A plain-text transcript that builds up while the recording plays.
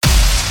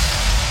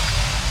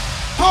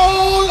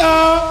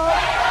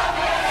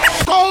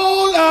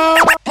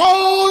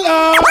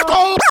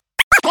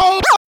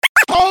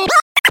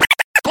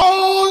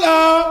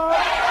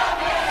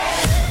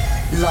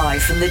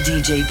the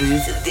DJ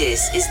booth,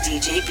 this is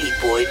DJ Beat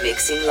Boy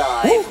mixing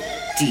live. Woo.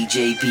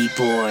 DJ Beat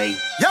Boy.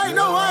 Y'all ain't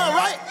know why,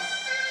 right?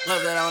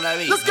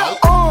 Let's go.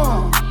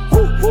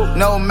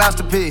 No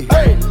masterpiece.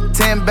 Hey.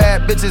 10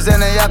 bad bitches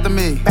and they after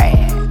me.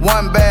 Bad.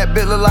 One bad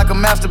bitch look like a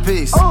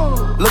masterpiece.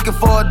 Looking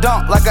for a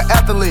dunk like an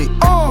athlete.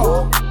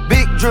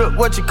 Big drip,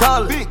 what you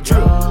call it? Big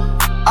drip.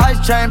 Ice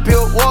chain,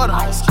 peeled water.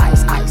 Ice,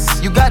 ice,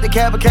 ice. You got the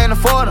cab but can't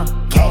afford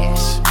them.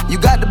 Cash. You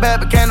got the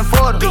bad but can't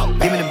afford them.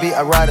 Give me the beat,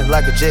 I ride it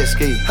like a jet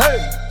ski.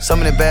 Hey. Some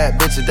of the bad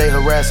bitches, they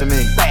harassing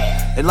me.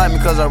 Bad. They like me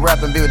cause I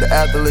rap and be with the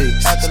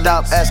athletes.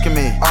 Stop asking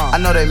me, I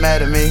know they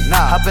mad at me.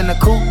 Hop in the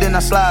coupe, then I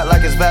slide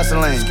like it's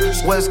Vaseline.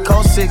 West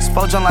Coast 6,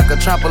 jump like a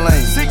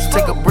trampoline.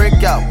 Take a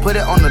brick out, put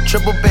it on the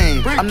triple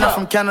beam. I'm not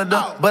from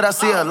Canada, but I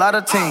see a lot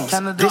of teams.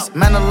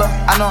 Dismantle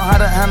her, I know how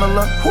to handle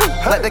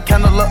her. Light the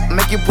candle up,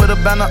 make you put a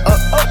banner up.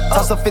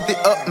 Toss a 50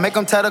 up, make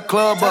them tie the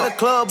club up.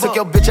 Took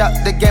your bitch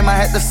out the game, I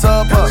had to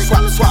sub her.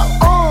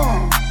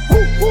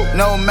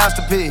 No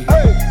masterpiece.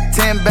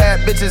 10 bad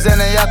bitches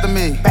and they after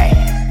me.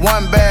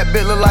 One bad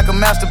bitch look like a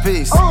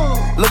masterpiece.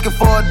 Looking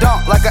for a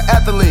dunk like an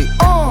athlete.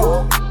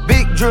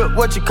 Big drip,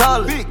 what you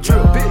call it? Big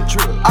drip, big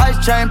drip.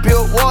 Ice chain,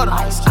 peeled water.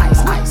 Ice, ice,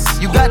 ice.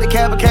 You got the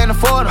cab but can't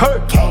afford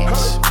it.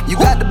 Cash. You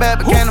got the bad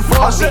but can't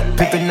afford it.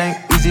 Pick the name,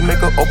 easy, make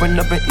her open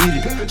up and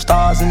eat it.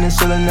 Stars in the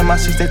ceiling in my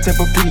seats, they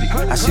Tempur-Pedic.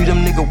 I see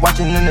them niggas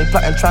watching and they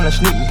plotting, trying to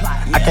sneak me.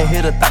 I can't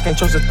hear the thought, can't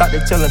trust the thought, they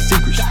telling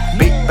secrets.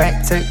 Big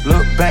back, take,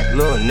 look back,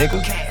 little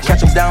nigga.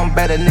 Catch him down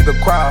bad, that nigga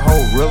cry a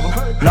whole river.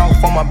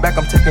 Knock on my back,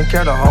 I'm taking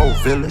care of the whole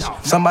village.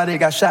 Somebody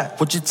got shot,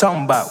 what you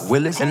talking about,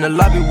 Willis? In the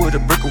lobby with a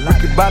brick of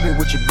wicked Bobby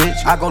with your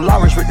bitch. I go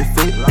Lawrence with the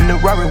fit, in the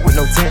Rari with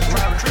no tent.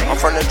 I'm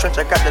from the trench,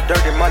 I got the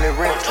dirty money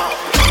rent.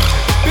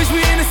 Bitch,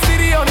 we in the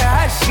city on that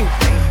hot shit.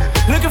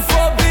 Looking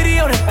for a biddy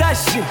on that thot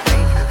shit.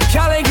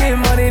 Y'all ain't getting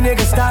money,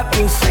 nigga, stop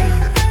this.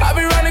 I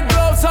be round the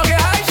globe talking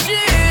high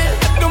shit.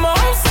 I do my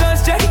own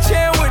sons, Jackie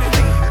Chan with it.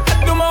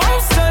 I do my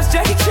own sons,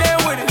 Jackie Chan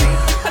with it.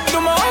 I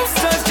do my own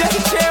sons, Jackie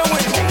Chan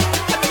with it.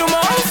 I do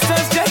my own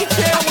sons, Jackie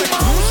Chan with it. I do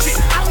my own shit.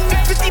 I don't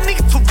need 50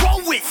 niggas to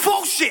roll with.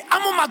 Full shit.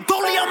 I'm on my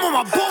dolly, I'm on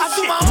my bullshit. I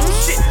do my own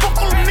shit. Fuck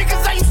all them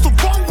niggas I used to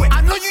roll with. I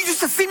know you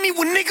used to see me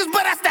with niggas,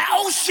 but that's that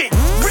old shit.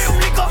 Real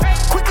nigga,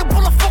 quick to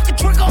pull a fucking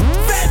trigger.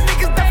 Fat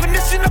niggas,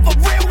 definition of a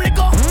real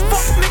nigga.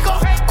 Fuck nigga,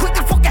 quick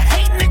to fucking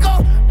hate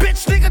nigga.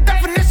 Bitch nigga,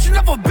 definition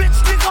of a bitch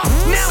nigga.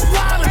 Now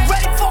wild and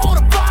ready for all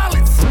the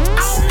violence.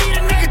 I don't need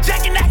a nigga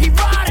jacking that he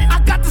riding.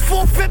 I got this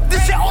 450,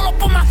 this shit all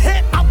up on my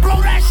hip. I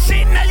blow that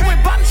shit, now you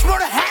ain't body smell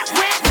the hat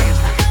rip.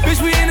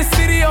 Bitch, we in the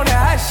city on that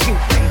hot shit.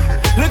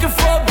 Looking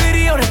for a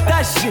biddy on that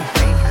thot shit.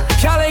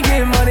 Y'all ain't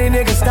getting money,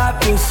 nigga,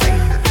 stop this.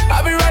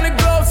 I be round the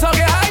globe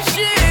talking high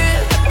shit.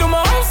 I do my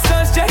own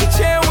sons, Jackie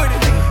Chan with it.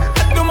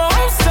 I do my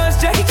own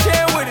sons, Jackie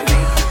Chan with it.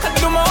 I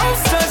do my own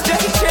sons,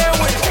 Jackie Chan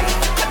with it.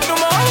 I do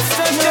my own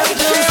sons, Jackie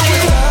Chan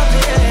with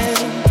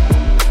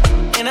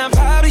it. And I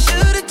probably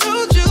should've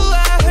told you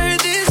I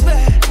heard this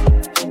bad.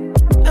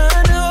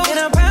 I know. And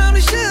I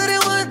probably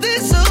shouldn't want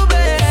this so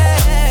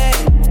bad.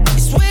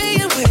 It's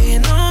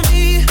weighing on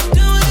me.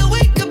 Don't wanna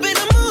wake up in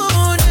the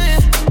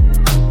morning.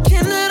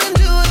 Can't let them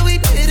do what we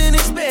did in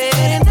this bed.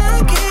 And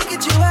I can't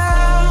get you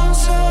out,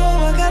 so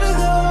I gotta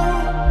go.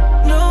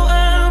 No,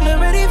 I'm not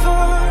ready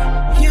for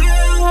you.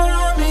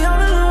 Want me all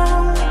alone.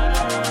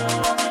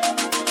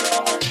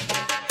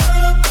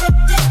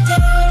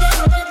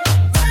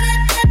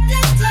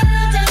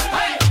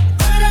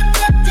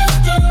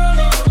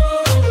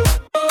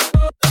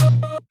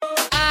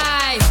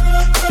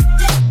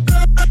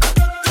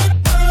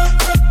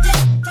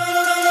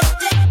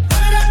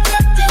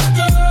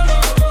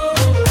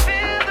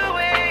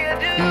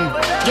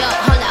 Yo,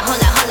 hola,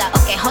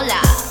 okay, hola.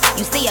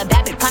 You see a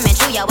bad bitch coming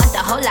through, yo, what's the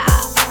hola?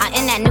 I'm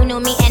in that new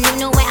me and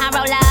new when I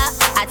roll up.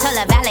 I told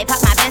her valet,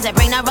 pop my Benz and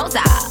bring the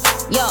rosa.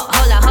 Yo,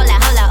 hola,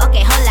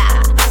 okay, hola.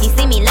 You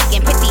see me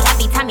looking pretty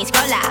every time you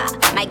scroll up.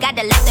 My God,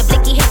 to let the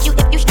blicky hit you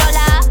if you stroll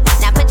up.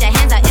 Now put your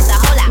hands up, it's a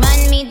hola.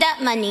 Run me the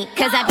money,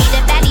 cause I be the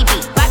baddie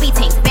beat. Barbie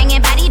tanks,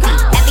 banging body beat.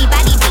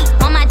 Everybody beat,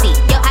 on my D.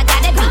 Yo, I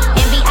gotta be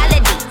in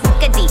reality.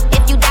 Fuck a D,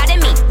 if you doubted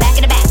me. Back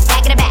of the back,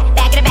 back of the back,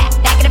 back of the back,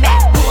 back of the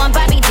back. Who on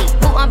Barbie D?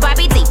 Who on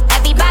Barbie D?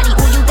 Everybody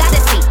who you gotta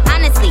see.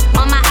 Honestly,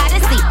 on my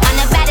odyssey, on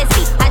the baddest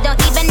seat. I don't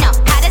even know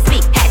how to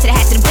speak. Hat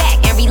to the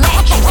back and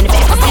relax. On the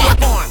back of the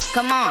form.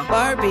 Come on.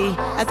 Barbie,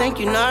 I think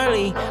you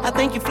gnarly. I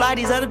think you fly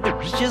these other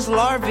bitches just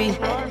larvae.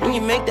 When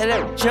you make that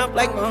jump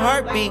like my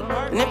heartbeat.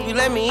 And if you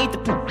let me eat the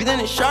poop, then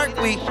it's Shark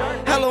Week.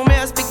 Hello, may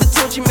I speak to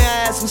Tunchi? May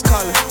I ask who's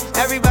calling?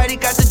 Everybody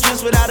got the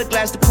juice without a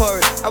glass to pour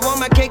it. I want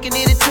my cake and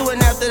eat it too,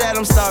 and after that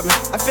I'm starving.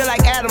 I feel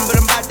like Adam, but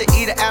I'm about to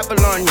eat an apple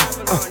on you.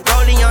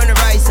 Rolling on the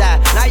right side,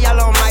 now y'all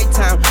on my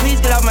time.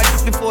 Please get off my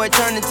dick before it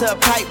turned into a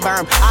pipe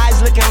bomb. Eyes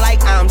looking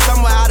like I'm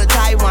somewhere out of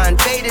Taiwan.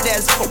 Faded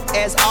as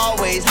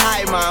always.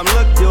 Hi, mom.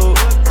 Look, dude.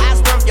 I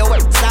stump your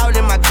ass out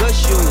in my good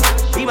shoes.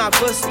 Be my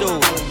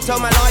footstool.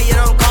 Told my lawyer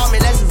don't call me,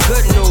 that's his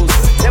good news.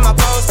 Then my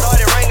phone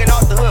started ringing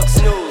off the hook,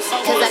 snooze.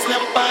 Cause I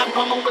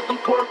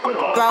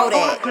throw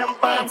that,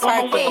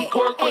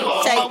 twerk that,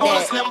 shake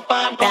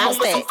that, bounce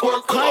that,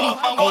 Cardi,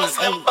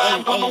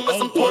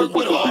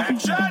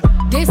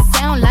 ay.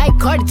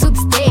 Cardi to the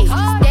stage.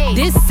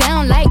 This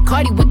sound like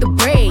Cardi with the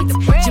braids.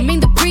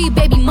 Jermaine Dupri,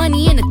 baby,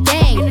 money in a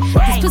thing.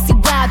 This pussy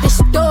wild, then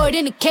she throw it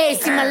in the cage.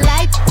 See my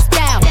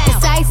lifestyle,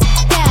 it's ice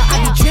down.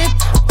 I be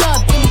dripped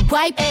up, then we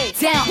wipe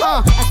down.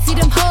 I see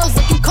them hoes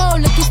looking cold,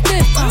 looking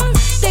stiff.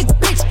 Thick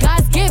bitch,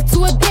 God's gift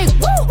to a dick.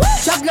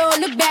 Drop low,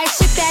 look back,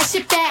 shit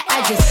that.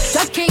 I just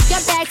drop kick,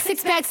 got back,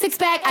 six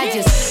pack. I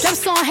just drop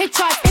song, hit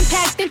charts,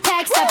 impact.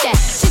 Stop that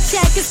shit,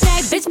 check and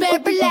snack, bitch, better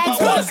relax.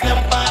 I want a slim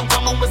fine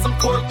woman with some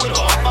pork with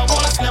off. I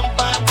want a slim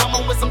fine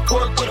woman with some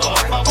pork with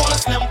off. I want a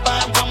slim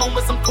fine woman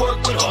with some pork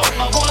with off.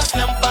 I want a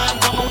slim fine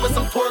woman with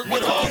some pork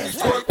with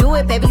off. Do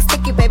it, baby,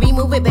 stick it, baby,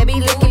 move it, baby,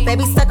 lick it,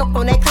 baby, suck up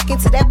on that click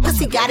into that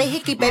pussy, got a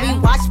hickey, baby,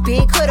 watch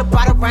big, coulda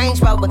brought a Range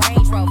Rover.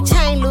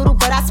 Chain little,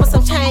 but I spent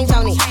some change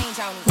on it.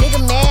 Nigga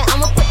mad,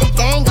 I'ma put the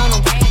gang on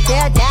him.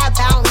 They'll die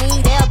about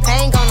me, they'll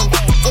bang on him.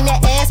 In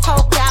that ass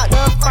poked out,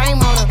 the frame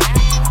on him.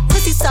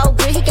 Pussy so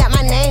good, he got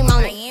my name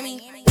on it.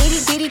 Itty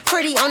bitty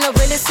pretty, on the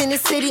realest in the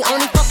city.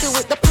 Only fucking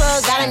with the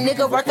plug, got a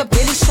nigga worth a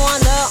Billy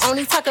showing love.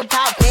 Only talk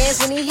about bands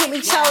when he hit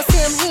me, chose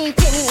him, he ain't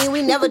pick me, and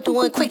we never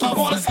doing quickies. I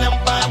want a slim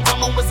fine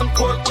woman with some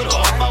pork with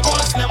off. I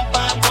want a slim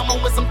fine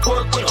woman with some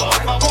pork with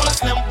off. I want a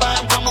slim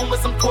fine woman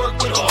with some pork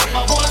with off.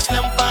 I want a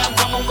slim fine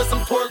woman with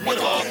some pork with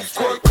off.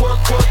 Pork with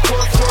off. Pork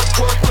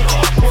with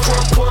off.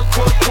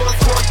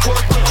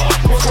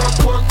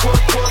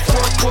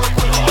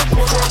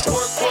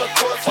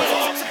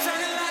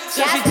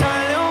 She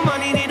trying little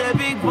money, need a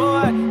big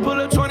boy. Pull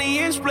up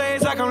 20-inch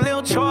blades like I'm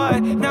Lil Troy.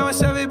 Now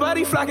it's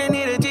everybody flocking,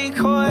 need a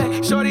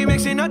decoy. Shorty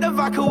mixing up the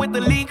vodka with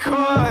the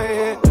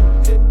liquor.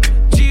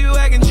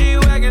 G-Wagon,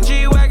 G-Wagon,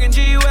 G-Wagon,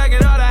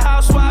 G-Wagon. All the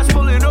housewives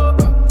pulling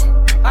up.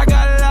 I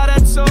got a lot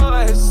of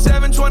toys.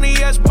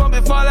 720S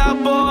pumping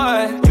Fallout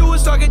Boy. You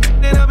was talking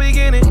in the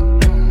beginning.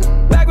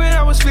 Back when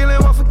I was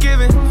feeling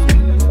unforgiving.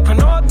 I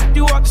know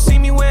you walk to see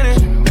me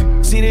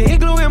winning. See the hit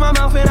glue in my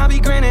mouth and I be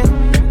grinning.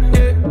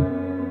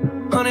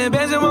 100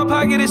 bands in my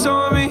pocket, it's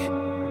on me.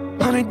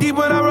 100 deep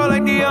when I roll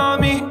like the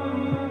army.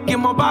 Get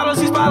more bottles,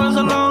 these bottles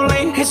are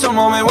lonely. It's a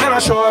moment when I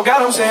show up,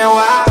 God, I'm saying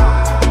wow.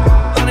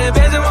 100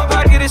 bands in my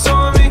pocket, it's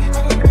on me.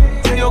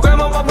 Tell your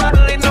grandma my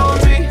bottle, they know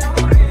me.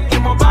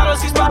 Get more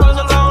bottles, these bottles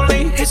are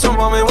lonely. It's a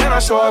moment when I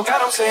show up,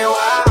 God, I'm saying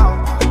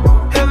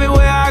wow.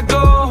 Everywhere I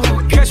go,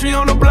 catch me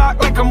on the block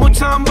like a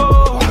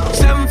Mutombo.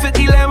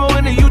 750 Lambo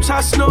in the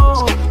Utah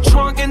snow.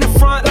 Trunk in the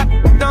front like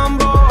a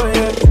Dumbo,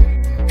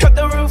 yeah. Cut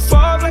the roof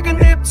off like a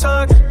nip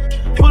tuck.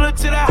 Pull up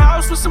to the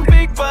house with some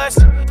big butts.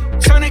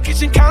 Turn the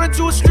kitchen counter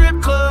to a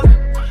strip club.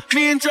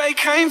 Me and Drake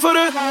came for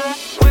the.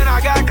 When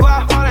I got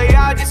quiet, all of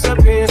y'all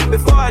disappear.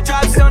 Before I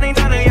drop Sony,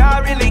 none of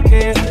y'all really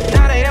care.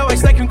 Now they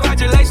always say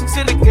congratulations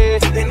to the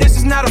kid. And this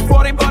is not a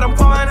 40, but I'm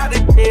pouring out the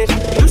kid.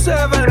 Used to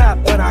have a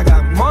lot, but I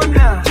got more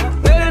now.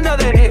 Made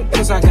another hit,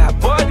 cause I got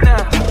bored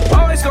now.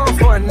 Always going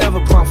for it,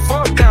 never pump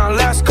fork down.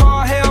 Last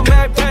call, Hail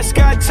Mary,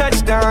 Prescott,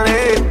 touchdown,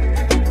 hey.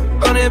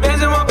 100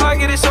 bands in my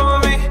pocket, it's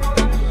on me.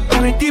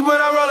 100 deep when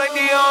I roll like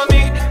the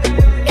army.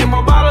 Get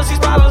more bottles, these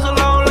bottles are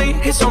lonely.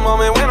 It's a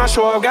moment when I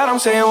show up, God, I'm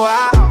saying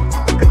wow.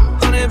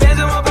 100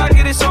 bands in my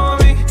pocket, it's on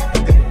me.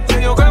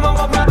 Tell your grandma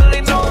my bottle,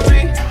 they know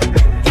me.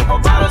 Get more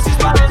bottles, these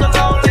bottles are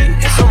lonely.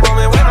 It's a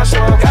moment when I show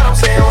up, God, I'm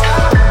saying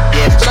wow.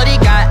 Yeah, shorty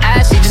got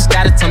ass, she just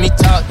gotta tell me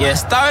talk. Yeah,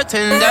 star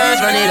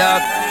tenders, run it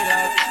up.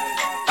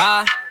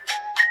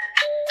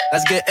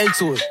 Let's get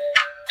into it.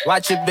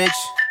 Watch it, bitch.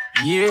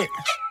 Yeah.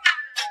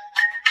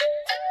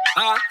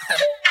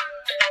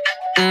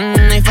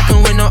 Ain't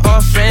fucking with no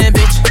off-brand,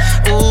 bitch.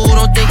 Ooh,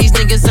 don't think these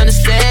niggas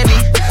understand me.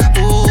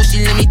 Ooh,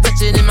 she let me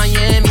touch it in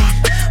Miami.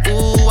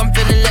 Ooh, I'm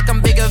feeling like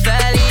I'm Bigger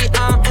Valley.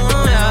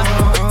 Yeah.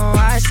 Oh,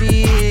 I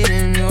see it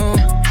in you.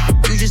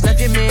 You just left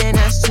your man,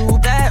 that's too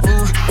bad.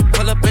 Ooh,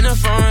 pull up in the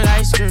front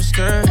like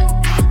skirt.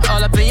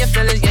 All up in your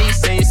feelings, yeah, you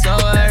say you so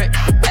hurt.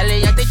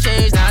 LA at the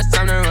change, now it's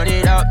time to run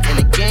it up. And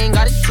the gang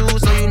got it too,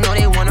 so you know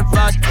they wanna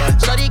fuck. Yeah.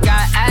 Shorty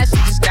got ass, she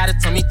just gotta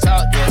tell me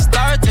talk. Yeah,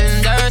 star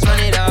tenders, run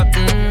it up.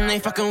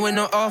 Ain't fucking with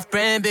no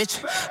off-brand,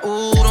 bitch.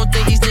 Ooh, don't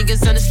think these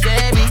niggas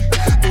understand me.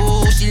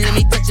 Ooh, she let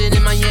me touch it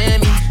in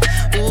Miami.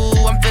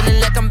 Ooh, I'm feeling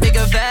like I'm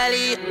Bigger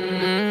Valley.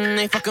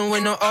 Ain't fucking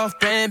with no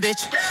off-brand,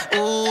 bitch.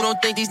 Ooh,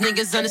 don't think these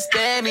niggas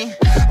understand me.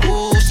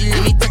 Ooh, she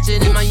let me touch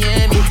it in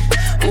Miami.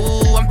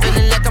 Ooh, I'm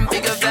feeling like I'm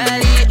Bigger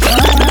Valley.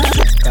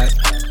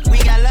 We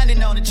got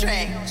London on the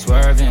track.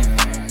 Swerving,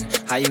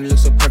 how you look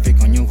so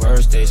perfect on your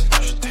worst days.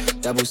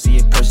 Double C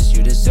it purchase,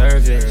 you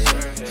deserve it.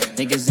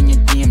 Niggas in your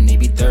DM, they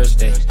be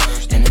thirsty.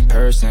 And in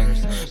person,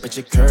 but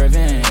you're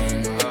curving.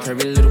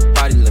 Curvy little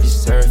body, love your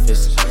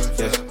surface.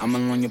 Yeah, I'm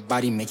along your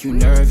body, make you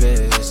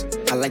nervous.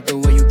 I like the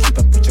way you keep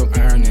up with your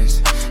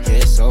earnings.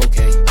 Yeah, it's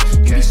okay,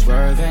 you be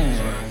swerving.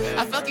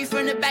 I fuck you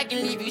from the back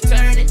and leave you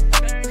turning.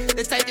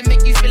 The type to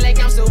make you feel like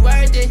I'm so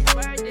worth it.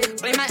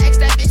 Blame my ex,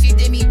 that bitch, she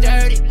did me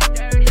dirty.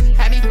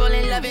 Had me fall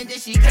in love and then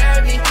she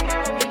curved me.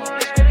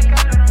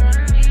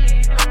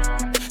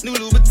 New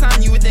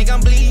Louboutin, you would think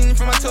I'm bleeding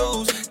from my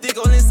toes. Dig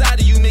all inside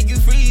of you, make you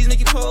freeze, make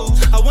you pose.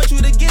 I want you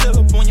to get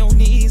up on your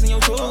knees and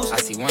your toes. I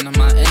see one of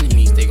my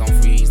enemies, they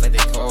gon' freeze like they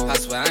cold. I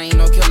swear I ain't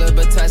no killer,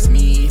 but test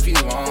me if you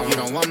want. You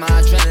don't want my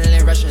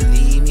adrenaline rushing,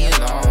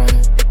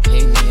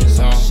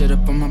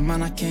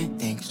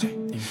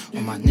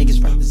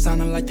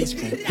 sounding like they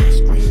scream.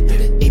 Yeah,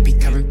 the AP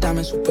covered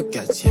diamonds with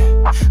baguettes,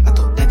 yeah. I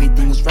thought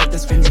everything was right,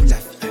 that's when you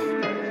left,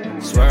 yeah.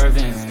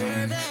 Swerving,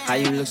 how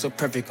you look so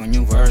perfect on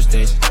your worst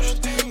days.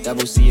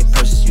 Double C it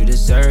purchase, you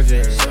deserve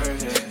it.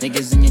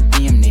 Niggas in your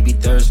DM, they be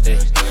Thursday.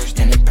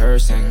 And in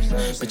person,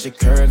 but you're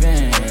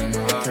curving.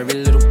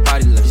 Curvy little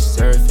body, love your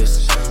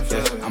surface.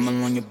 Yeah, I'm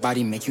along your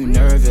body, make you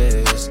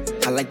nervous.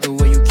 I like the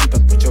way you keep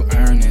up with your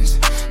earnings.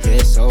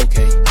 Yeah, it's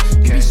okay.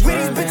 You be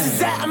swerving. Where these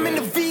bitches at? I'm in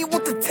the V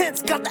with the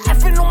tents. Got the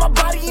effing on my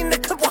body in the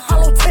clip with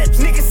hollow tips.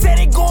 Niggas said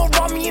they gon'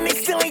 rob me and they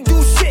still ain't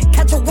do shit.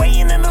 Catch a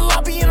weigh-in in the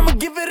lobby and I'ma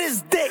give it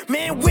his dick.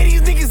 Man, where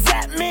these niggas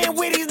at? Man,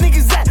 where these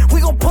niggas at?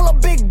 We gon' pull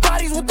up big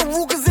bodies with the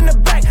Rugers in the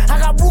back. I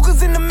got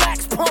Rugers in the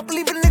max pump,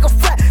 leave a nigga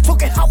flat.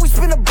 Talking how we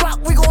spin a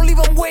block, we gon' leave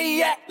him where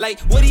he at. Like,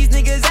 where these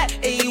niggas at?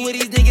 Ayy, where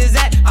these niggas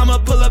at? I'ma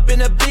pull up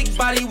in a big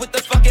body with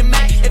the fucking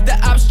Mac. If the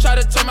ops try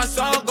to turn my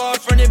song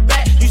off, run it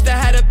back. Used to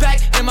have a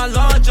pack in my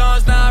long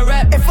johns, now I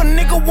rap. If a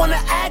nigga wanna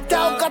act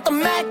out, got the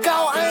Mac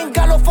out. I ain't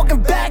got no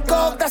fucking back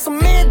off, that's a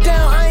man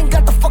down. I ain't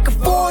got the fucking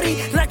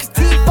 40, knock his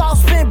teeth out,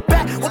 spin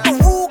back with the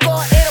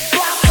Ruger and a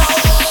block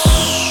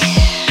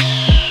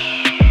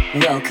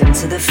out. Welcome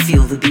to the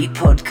Feel the Beat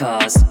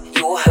podcast.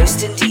 Your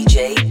host and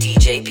DJ,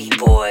 DJ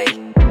B-Boy.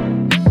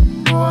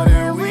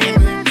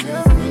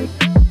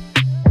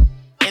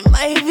 It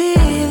might be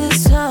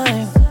this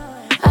time,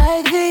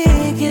 I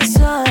think it's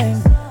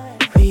time.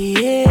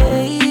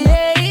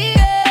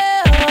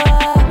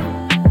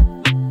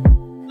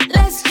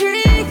 Let's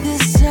drink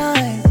this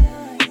time,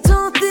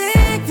 don't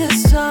think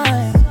this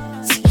time.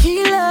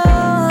 Tequila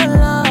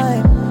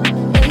lime,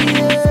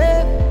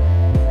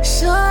 yeah.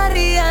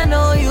 Shorty, I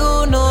know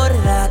you know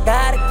that I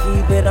gotta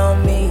keep it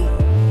on me.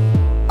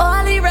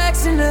 All the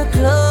racks in the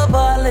club,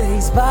 all of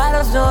these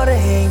bottles know they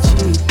ain't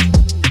cheap.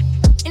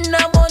 And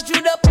I want you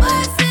to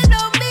bust it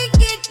on me,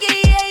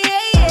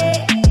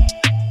 yeah.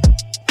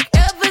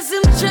 Ever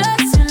some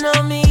trusting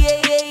on me,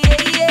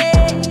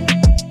 yeah.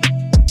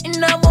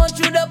 And I want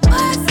you to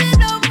bust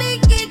it on me,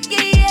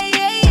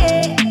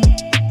 yeah.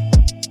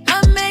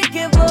 I'm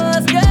making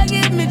balls, girl,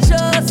 give me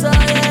trust, oh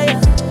yeah.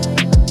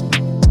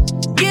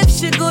 Give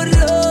she good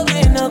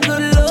loving, a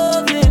good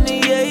loving,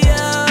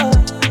 yeah.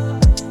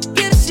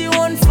 Give she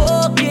one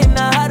fucking, a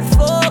hot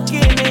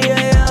fucking,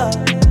 yeah.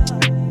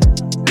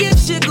 Give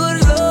she good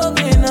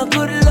loving, a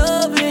good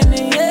loving,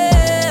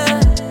 yeah.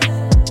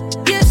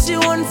 Give she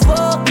one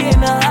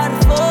fucking, a hot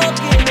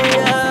fucking,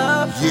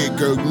 yeah. Yeah,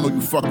 girl, you know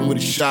you fucking with a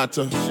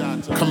shotter.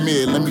 Come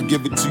here, let me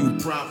give it to you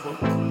proper.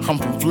 I'm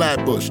from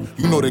Flatbush,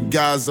 you know the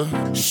Gaza.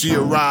 She a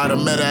rider,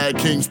 met her at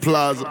King's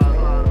Plaza.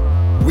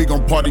 We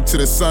gon' party till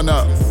the sun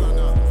up.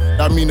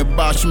 I mean the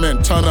Bosch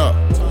men turn up.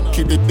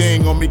 Keep the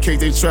thing on me in case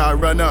they try to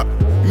run up.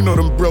 You know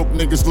them broke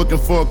niggas looking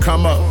for a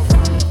come up.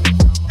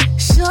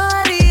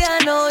 Shorty, I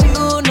know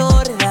you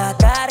know that I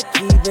gotta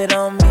keep it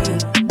on me.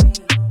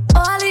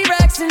 All the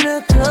racks in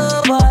the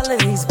club, all of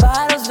these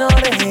bottles know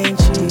they ain't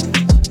cheap.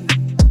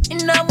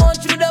 And I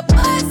want you to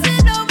bust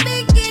it on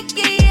me,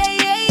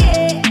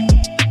 yeah.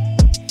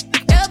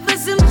 Ever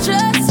some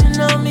trusting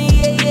on me,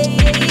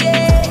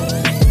 yeah.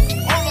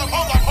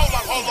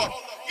 Hold up.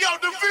 Yo,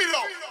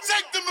 DeVito,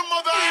 take them to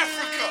Mother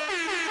Africa.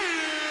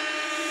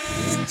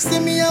 See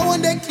me, I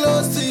want that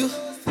close to you.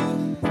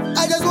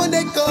 I just want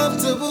that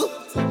comfortable.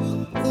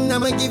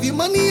 I'ma give you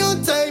money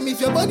on time.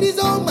 If your body's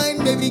on mine,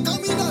 baby,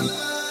 come in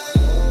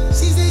online.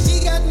 She said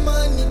she got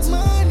money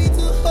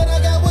too, but I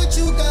got what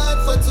you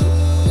got for two,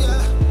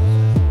 yeah.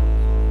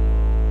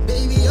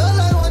 Baby, all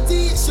I want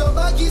is your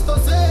back is to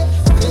say,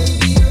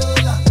 baby,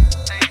 Lola.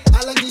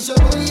 I like this your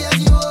body as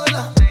you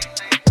hola.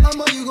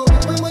 Mama, you go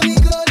make my money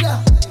go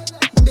down.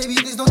 Baby,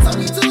 please don't tell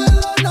me to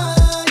alone,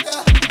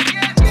 yeah.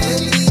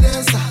 Belly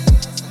dancer,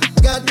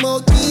 got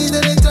more keys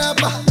than a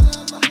trapper.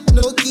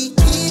 No key,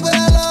 but I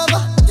love her.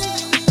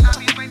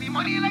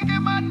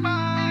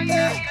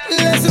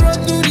 Let's run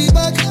to the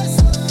back.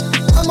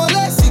 I'ma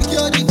let's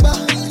secure the bar.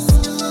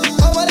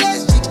 I'ma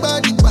let's jigba.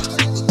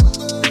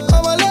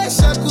 I'ma let's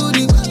shaku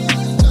the bar.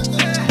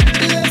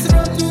 Let's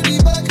run to the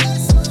back.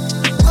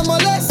 I'ma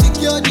let's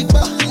secure the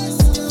bar.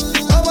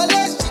 I'ma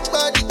let's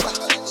jigba.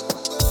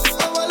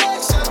 I'ma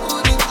let's shaku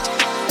the bar.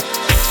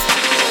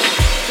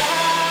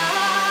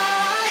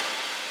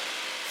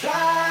 Fly.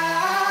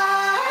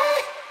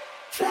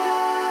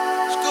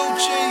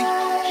 Scoochie.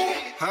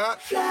 Huh?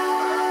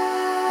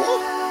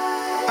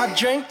 I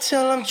drink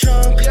till I'm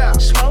drunk,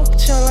 smoke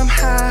till I'm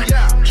high,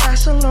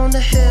 castle on the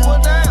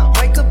hill,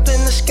 wake up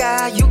in the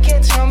sky, you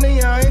can't tell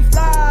me I ain't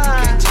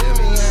fly.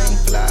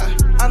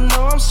 I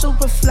know I'm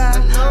super fly,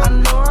 I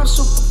know I'm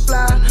super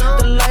fly,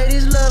 the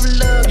ladies love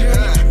luxury,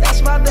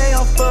 that's why they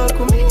all fuck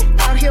with me,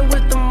 out here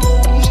with the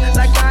moves,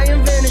 like I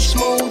invented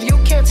smooth, you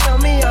can't tell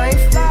me I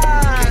ain't fly.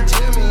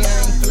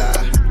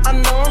 I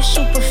know I'm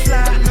super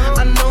fly,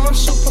 I know I'm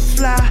super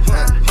fly.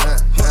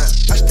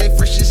 I stay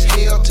fresh as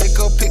hell, take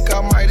a pic,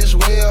 I might as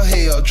well,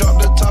 hell.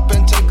 Drop the top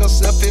and take a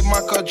selfie, my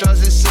car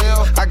drives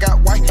itself. I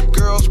got white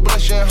girls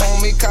blushing,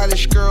 homie,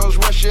 college girls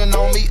rushing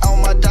on me. All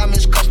my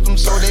diamonds custom,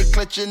 so they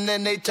clutch reaching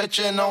and they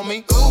touching on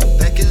me. Ooh,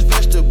 think it's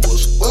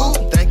vegetables. Ooh,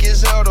 think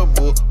it's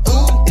edible.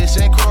 Ooh, it's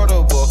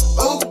incredible.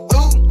 Ooh,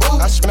 ooh, ooh.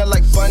 I smell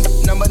like bun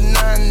number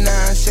 99,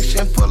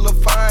 section full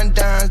of fine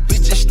dimes.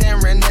 Bitches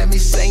staring at me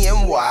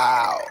saying,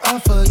 wow.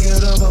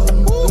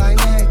 Unforgettable, like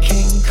that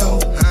King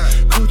Cole.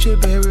 Gucci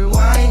berry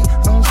wine,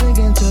 I'm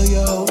singing to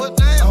yo.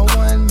 A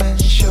one-man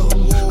show,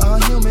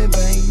 a human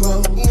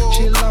bankroll.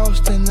 She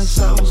lost in the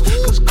sauce,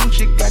 cause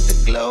Gucci got the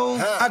glow.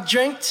 I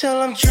drink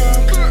till I'm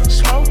drunk,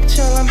 smoke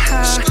till I'm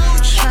high.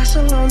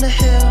 Castle on the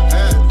hill,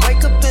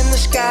 wake up in the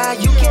sky.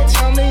 You can't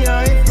tell me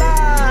I ain't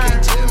fly. You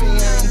can't tell me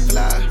I ain't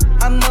fly.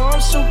 I know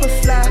I'm super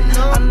fly,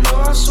 I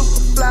know I'm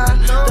super fly.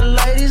 The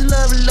ladies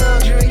love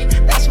luxury,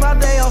 that's why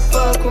they all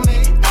fuck with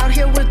me. Out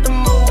here with the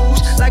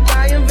moves, like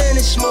I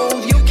invented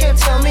smooth. You can't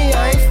tell me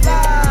I ain't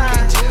fly. You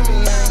can't tell me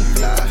I ain't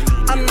fly.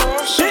 I know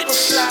I'm super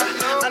fly,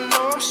 I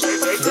know I'm super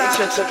fly.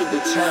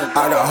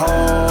 I got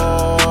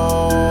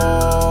hoes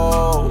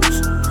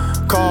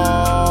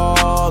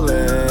calling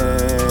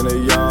a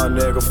young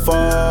nigga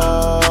phone.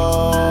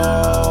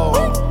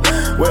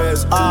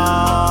 Where's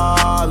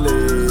Ollie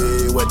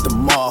with the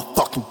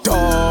motherfucking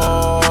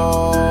dog?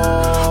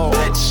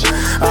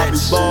 I be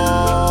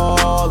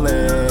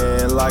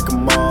ballin' like a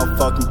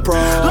motherfucking pro.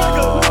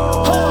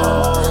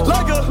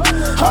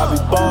 I be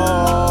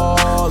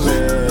ballin'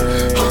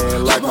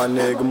 like my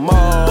nigga Mo.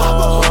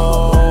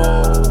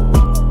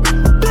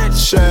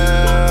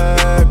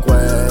 Check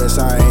West,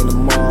 I ain't a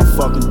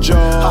motherfucking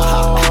joke.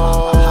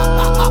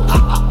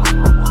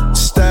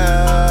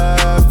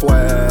 Steph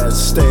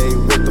West, stay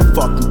with the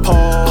fucking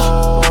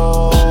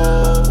pole.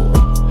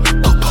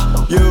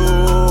 You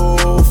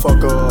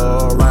fuck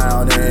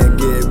around and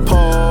get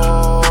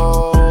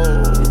pulled.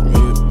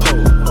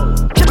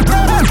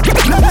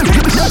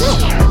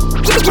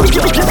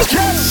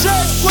 Check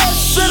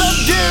West, and I'm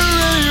getting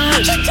really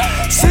rich.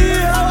 See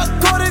how I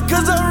caught it,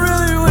 cause I'm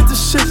really with the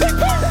shit.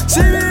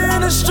 See me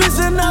in the streets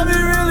and I be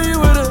really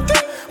with a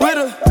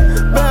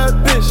bad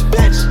bitch.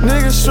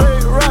 Niggas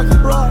straight rock.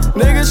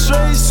 Niggas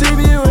straight see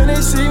me when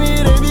they see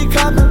me, they be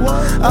copping.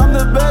 I'm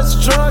the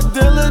best drug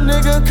dealer,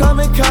 nigga, come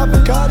and cop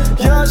it.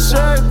 Young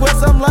Shaq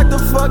West, I'm like the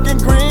fucking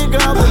Green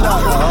Goblin.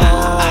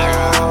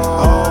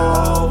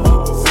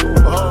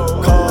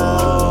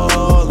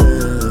 Calling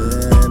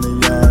a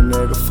young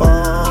nigga phone.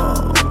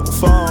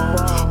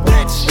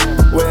 Bitch,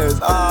 where's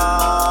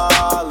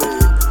Ollie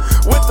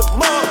with the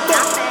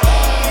motherfucker?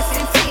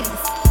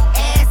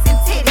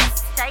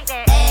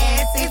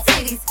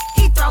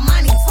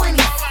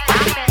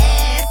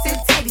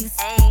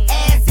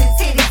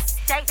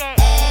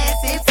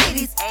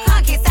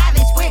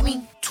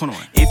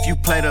 If you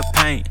play the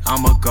paint,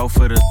 I'ma go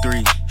for the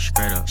 3.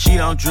 Straight up. She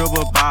don't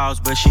dribble balls,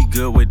 but she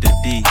good with the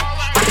D.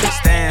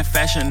 Stay in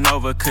Fashion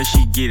Nova, cause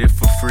she get it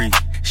for free.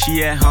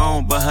 She at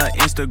home, but her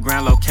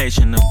Instagram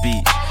location the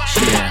beach.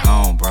 She at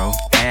home, bro.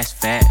 Ass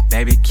fat,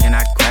 baby, can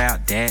I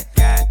grab that?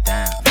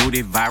 Goddamn.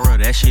 Booty viral,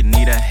 that shit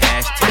need a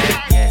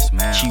hashtag. Yes,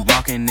 man. She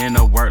walking in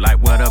to work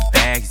like where the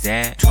bag's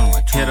at.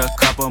 Hit a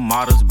couple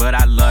models, but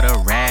I love the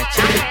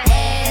ratchet.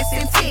 Ass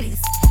and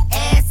titties,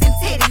 ass and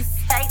titties.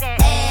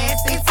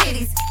 Ass and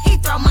titties, he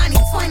throw money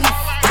 20s.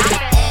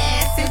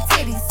 Ass and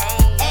titties,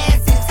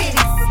 ass and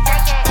titties.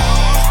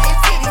 Ass and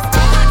titties,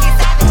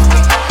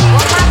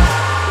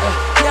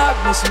 yeah, I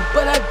miss you,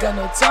 but I got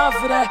no time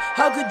for that.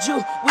 How could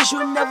you wish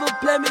you never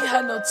play me?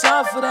 Had no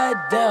time for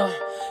that. Damn,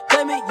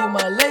 play me, you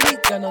my lady,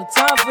 got no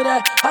time for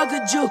that. How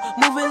could you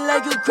move it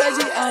like you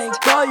crazy? I ain't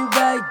call you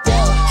back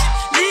down.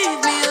 Leave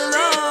me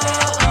alone.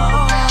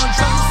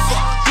 Drunk as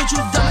fuck, get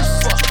you dumb as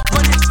fuck.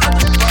 When it's at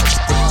the bus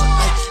down.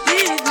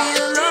 Leave me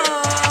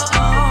alone.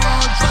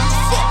 Drunk as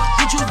fuck,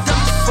 get you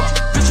dumb as fuck.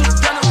 Get you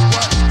done as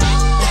what?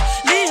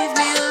 Leave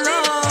me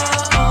alone.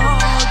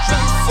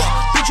 Drunk as fuck,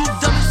 get you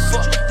dumb as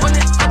fuck. When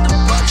it's at the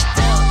bus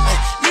down.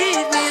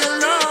 Leave me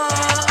alone.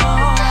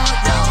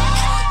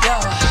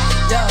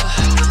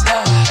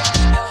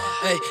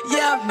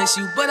 Yeah, I miss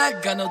you, but I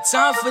got no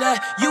time for that.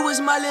 You was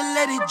my little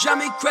lady, drive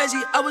me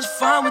crazy. I was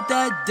fine with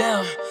that.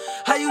 Damn,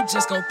 how you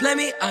just gon' play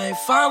me? I ain't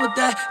fine with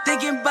that.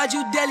 Thinking about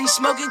you daily,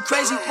 smoking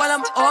crazy while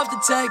I'm off the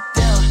tech.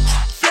 Down,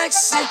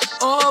 flexing,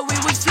 oh we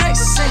was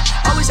flexing.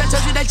 Always I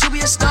told you that you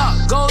be a star.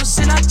 Goals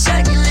in our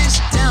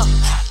checklist. Down,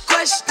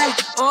 question,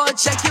 or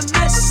check your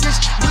message.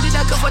 Knew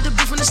that I could afford the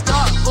beef from the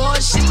start, or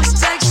she was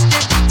texting.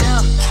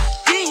 Down,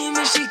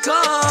 demon she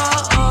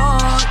called.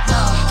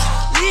 Yeah,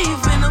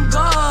 leaving them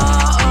gone.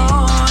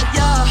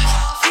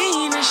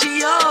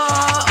 She on,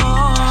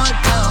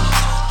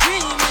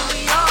 dreaming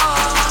we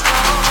on.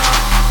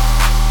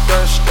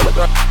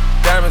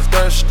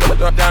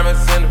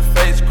 Diamonds in the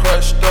face,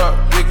 crushed up.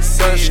 You can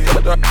see it.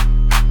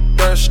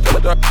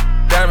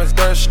 Diamonds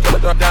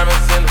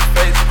in the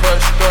face,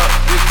 crushed up.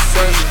 You can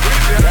see it.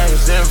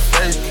 Diamonds in the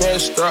face,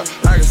 crushed up.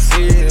 I can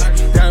see it.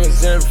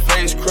 Diamonds in the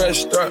face,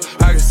 crushed up.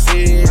 I can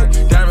see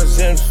it. Diamonds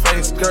in the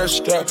face,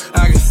 crushed up.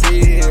 I can see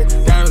it.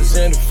 Diamonds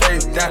in the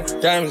face,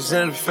 diamonds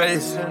in the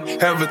face.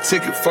 Have a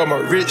ticket for my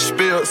rich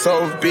spill,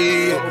 so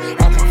be it.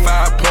 I put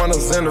 5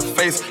 pointers in the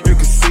face, you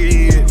can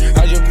see it.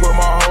 I just put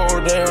my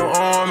whole damn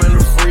arm in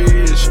the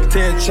fridge.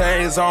 10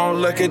 chains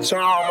on, lucky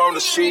charm on the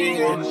shit.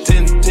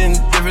 10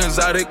 different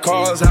exotic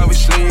cars, how we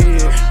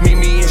slid. Meet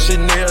me in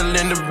Chanel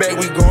in the back,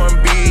 we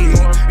going big.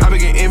 I be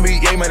getting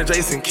NBA, man,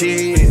 Jason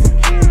Kidd.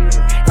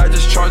 I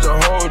just charge a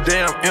whole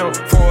damn M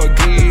for a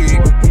gig.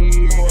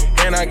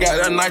 And I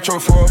got a nitro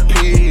for a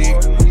pig.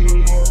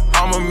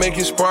 I'ma make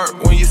it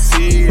spark when you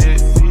see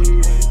it.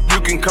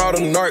 You can call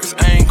them narcs,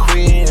 I ain't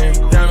queen.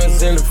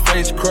 Diamonds in the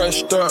face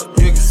crushed up,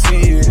 you can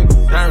see it.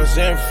 Diamonds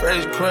in the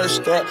face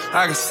crushed up,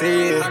 I can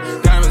see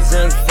it. Diamonds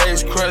in the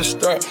face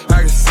crushed up, I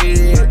can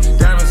see it.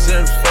 Diamonds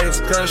in the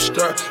face crushed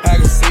up, I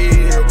can see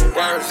it.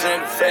 Diamonds in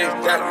the face,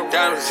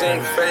 diamonds in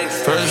the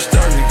face. First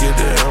off, you get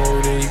the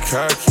ammo, then you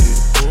cock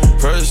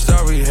it. First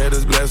off, we had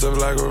this blast up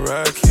like a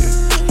rocket.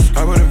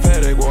 I put a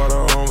Patek water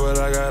on, but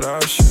I got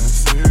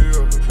options.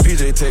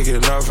 PJ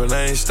taking off and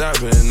I ain't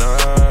stopping,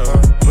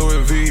 nah.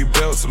 Louis V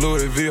belts,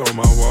 Louis V on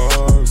my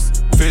walls.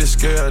 Fish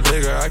scale,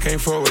 nigga, I can't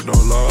fuck with no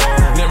law.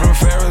 Never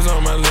Ferris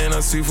on my land, I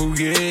see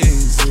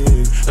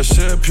Fugazi. I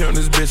should pimp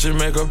this bitch and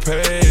make her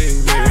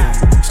pay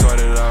me.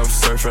 Started off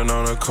surfing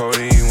on a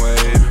codeine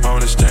wave.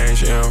 On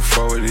exchange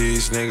info with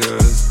these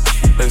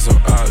niggas. They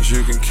some ops,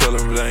 you can kill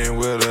them, they ain't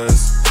with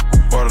us.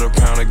 Ordered a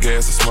pound of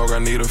gas to smoke, I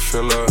need a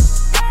filler.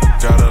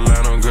 Got a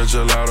line on good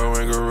gelato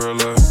and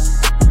gorilla.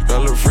 That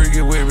little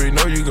freaky with me,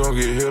 know you gon'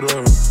 get hit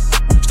up.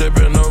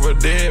 Stepping over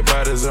dead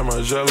bodies in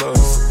my jello.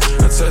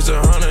 I touched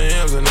 100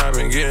 M's and I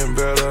been getting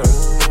better.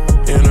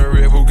 In a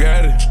red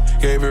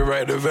Bugatti, gave it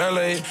right to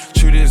valet.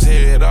 Shoot his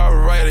head all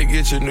right to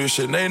get your new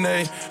shit,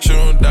 nay.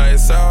 Shooting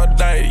dice all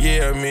night,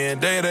 yeah, me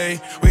and Day.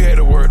 We had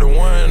to work the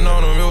one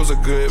on him, it was a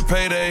good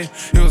payday.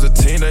 He was a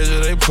teenager,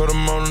 they put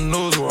him on the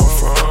news where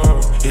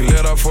I'm from. He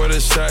let off for the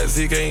shots,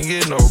 he can't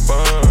get no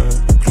bun.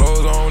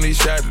 Clothes on, he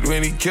shot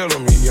when he killed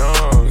him, he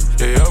young.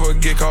 They ever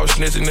get caught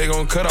snitching, they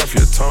gon' cut off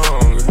your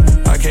tongue.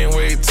 I can't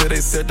wait till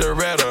they set the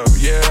rat up,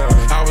 yeah.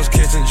 I was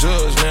catching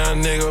drugs, now a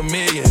nigga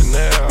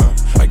millionaire.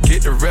 I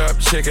get the rap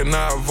check and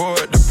I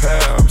avoid the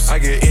paps. I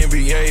get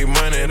NBA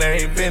money,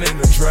 they ain't been in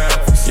the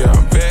traps. Yeah,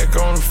 I'm back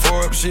on the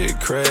Forbes, shit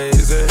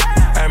crazy.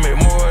 I make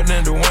more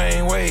than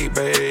Dwayne Wade,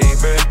 baby.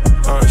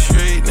 I'm a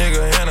street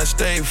nigga and I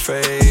stay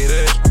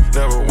faded.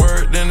 Never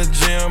worked in the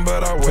gym,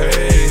 but I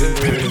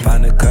waited.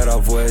 Find the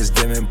cutoff where it's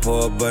dim and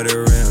pour a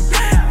butter rim.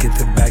 Get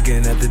the back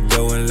in at the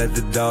door and let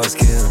the dogs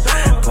kill.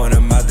 Point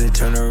them out, they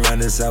turn around,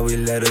 that's how we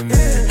let them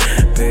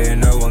in. Paying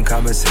no one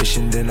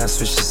conversation, then I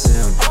switch to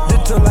sim. They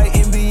talk like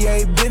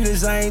NBA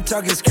business, I ain't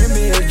talking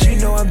scrimmage. You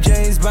know I'm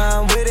James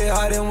Bond with it,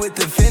 hardened with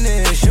the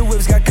finish. Your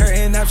whip's got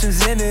curtain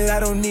options in it, I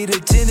don't need a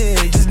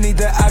tinted. Just need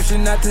the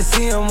option not to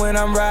see them when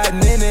I'm riding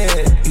in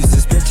it. Used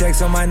to spend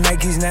checks on my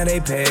Nikes, now they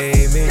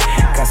pay me.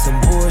 Got some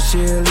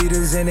bullshit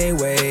leaders and they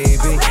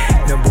wavy.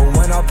 Number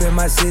one off in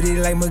my city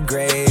like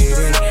McGrady.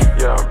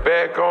 Yeah, I'm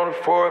back on the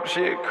Forbes,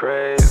 shit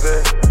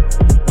crazy.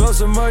 Blow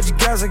so much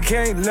gas, I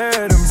can't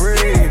let them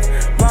breathe.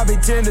 Bobby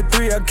 10 to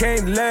 3, I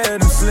can't let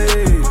them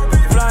sleep.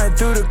 Flying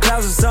through the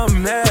clouds with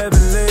something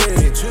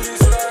heavenly.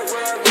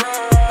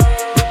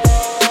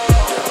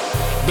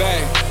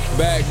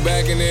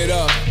 Backing it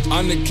up.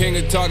 I'm the king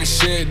of talking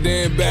shit,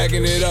 then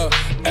backing it up.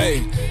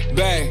 Ayy,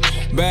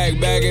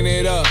 backing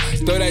it up.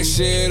 Throw that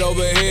shit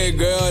over here,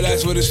 girl,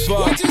 that's what it's for.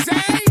 What you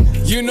say?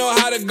 You know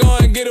how to go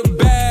and get a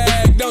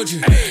bag, don't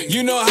you?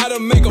 You know how to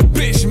make a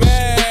bitch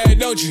mad,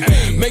 don't you?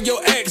 Make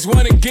your ex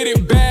wanna get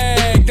it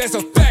back, that's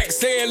a fact.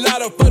 Say it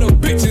louder for the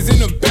bitches in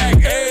the back,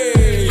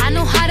 ayy. I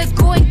know how to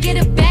go and get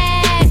a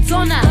bag,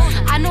 don't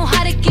I? I know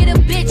how to get a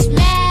bitch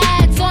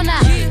mad, don't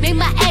I? Make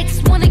my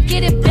ex wanna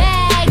get it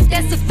back,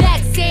 that's a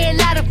fact. Say it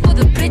louder for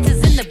the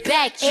bitches in the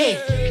back, ayy.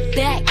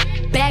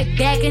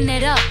 Backing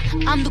it up.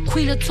 I'm the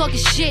queen of talking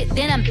shit,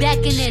 then I'm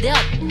backing it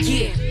up,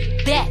 yeah.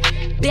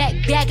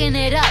 Backing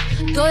it up.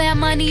 Throw that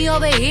money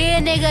over here,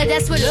 nigga,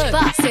 that's what it's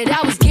for. Said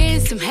I was getting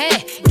some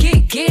head,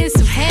 getting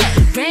some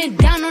head. Ran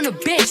down on a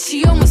bitch,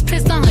 she almost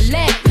pissed on her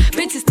leg.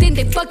 Bitches think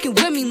they fucking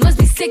with me, must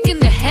be sick in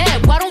the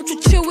head. Why don't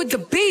you chill with the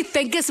beef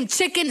and get some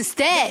chicken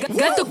instead?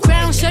 Got the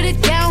crown, shut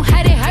it down,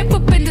 had it hype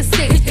up in the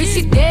six. If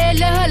she dead,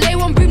 let her lay,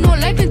 won't bring no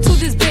life into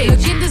this bitch.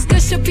 Again, this girl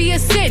should be a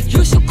sin,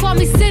 you should call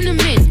me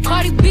Cinnamon.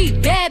 Cardi B,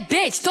 bad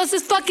bitch, those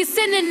is fucking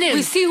synonyms.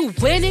 We see who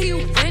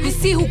winning, we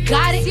see who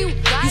got it. You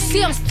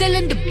see I'm still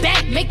in the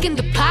back making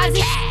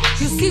deposits.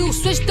 You see who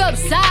switched up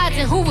sides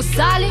and who was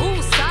solid.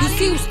 You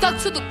see who stuck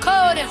to the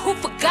code and who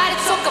forgot it.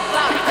 Talk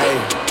about it. Hey,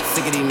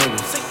 sick of these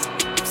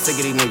niggas. Sick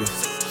of these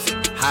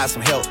niggas. Hire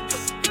some help.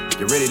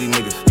 Get rid of these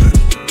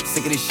niggas.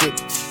 Sick of this shit.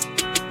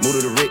 Move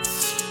to the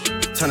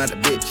Ritz. Turn out the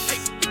bitch.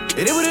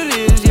 It is what it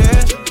is,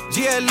 yeah.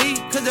 GLE,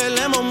 cause that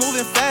Lambo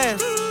moving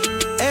fast.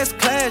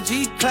 S-Class,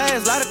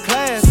 G-Class, lot of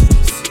class.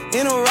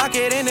 In a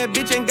rocket and that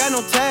bitch ain't got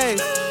no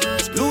tags.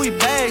 Louis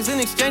bags in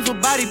exchange for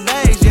body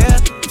bags, yeah.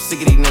 I'm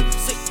sick of these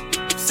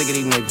niggas. Sick of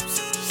these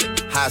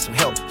niggas. Hire some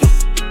help.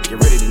 Get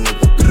rid of these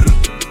niggas.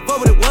 Fuck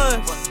what it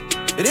was.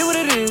 It is what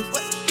it is.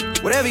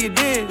 Whatever you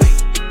did,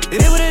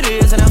 it is what it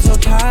is, and I'm so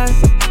tired.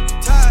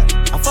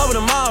 I fuck with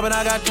them all, but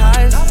I got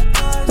ties.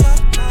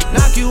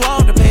 Knock you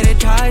off to pay their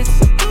ties.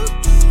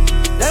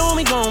 They want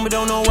me gone, but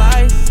don't know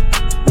why.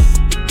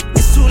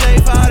 It's too late.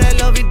 late for all that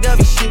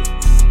lovey-dovey shit.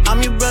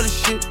 I'm your brother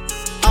shit,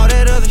 all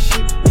that other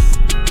shit.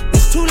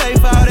 It's too late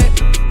for all that.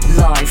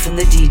 Live from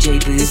the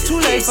DJ booth, it's too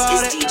late this for all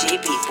is that. DJ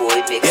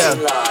Beat-Boy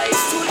mixing live.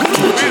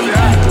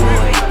 DJ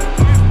Beat-Boy.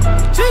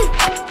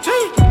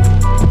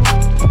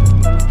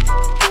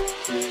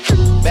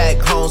 Back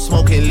home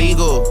smoking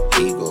legal.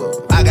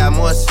 I got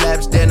more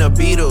slaps than the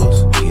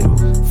Beatles.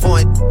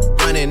 Foreign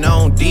running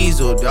on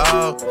diesel,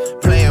 dog.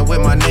 Playing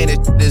with my name,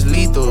 this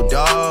lethal,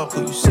 dog.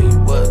 Who you say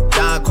what?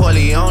 Don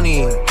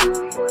Corleone.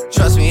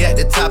 Trust me, at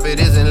the top it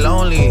isn't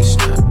lonely.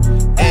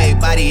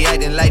 Everybody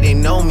acting like they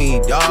know me,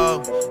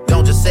 dog.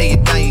 Don't just say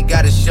it down, you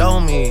gotta show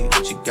me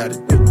what you gotta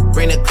do.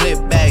 Bring the clip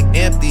back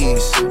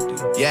empties.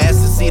 You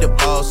asked to see the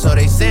ball, so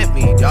they sent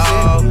me,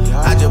 dog.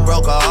 I just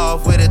broke her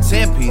off with a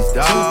 10-piece,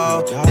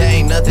 dog. There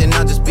ain't nothing,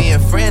 I'm just being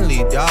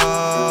friendly,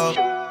 dog.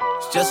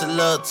 It's just a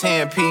little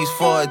 10-piece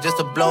for it, just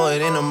to blow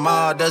it in the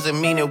mall. Doesn't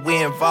mean that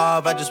we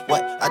involved. I just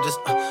put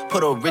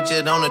a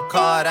Richard on the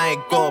card. I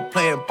ain't go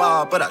playing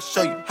ball, but I'll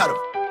show you how to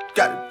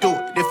gotta do it.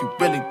 If you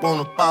really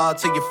wanna fall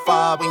till you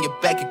fall when you're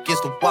back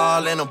against the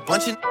wall, and a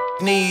bunch of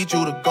need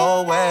you to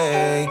go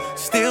away.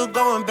 Still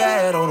going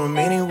bad on them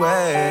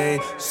anyway.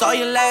 Saw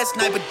you last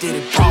night but did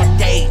it all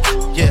day.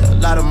 Yeah, a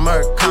lot of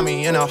murk caught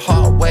me in a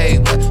hard way,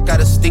 but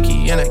got a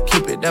sticky and I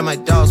keep it at my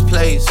dog's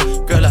place.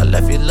 Girl, I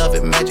left you love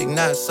it magic,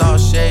 not it's all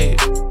shade.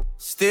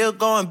 Still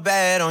going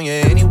bad on you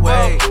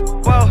anyway.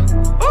 Whoa,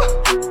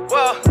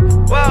 whoa,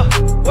 whoa,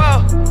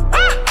 whoa.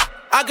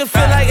 I can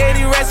feel like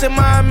 80 rats in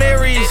my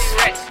Marys.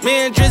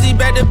 Me and Drizzy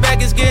back to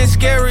back, it's getting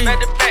scary.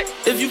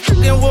 If you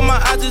fucking with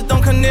my eyes, just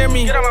don't come near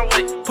me.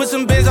 Put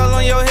some bins all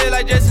on your head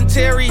like Jason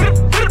Terry.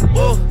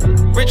 Whoa.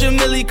 Richard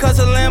Millie cuss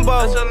a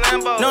Lambo.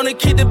 Known to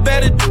keep the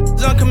better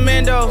on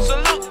commando.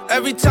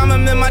 Every time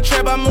I'm in my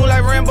trap, I move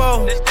like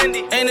Rambo.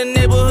 Ain't a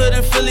neighborhood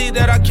in Philly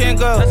that I can't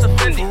go.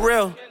 For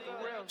real.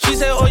 She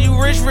said, oh, you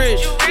rich.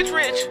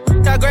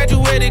 I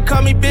graduated,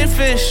 call me Big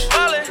Fish.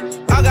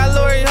 I got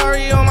Lori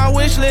Hurry on my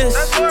wish list.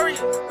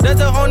 That's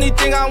the only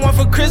thing I want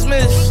for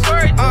Christmas.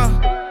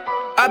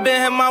 I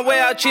been had my way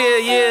out here,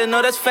 yeah,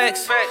 no, that's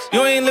facts.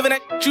 You ain't living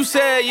that you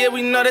said, yeah,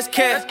 we know that's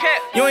cat.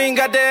 You ain't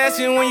got the ass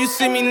in when you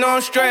see me, no,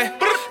 I'm straight.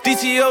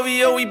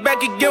 DTOVO, we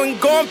back again, we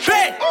going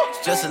back.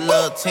 It's just a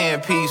little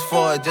 10-piece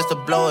for it, just to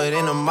blow it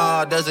in the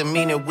mall. Doesn't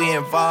mean that we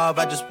involved.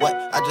 I just put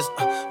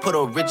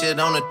a Richard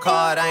on the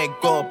card. I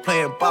ain't go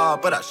playing ball,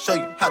 but I'll show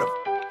you how to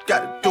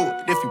gotta do it.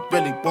 If you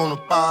really wanna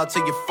fall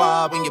till you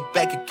fall when you're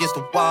back against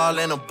the wall,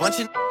 and a bunch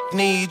of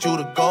need you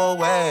to go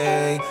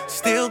away.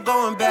 Still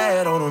going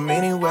bad on them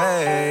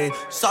anyway.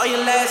 Saw you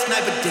last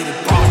night but did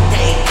it all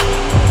day.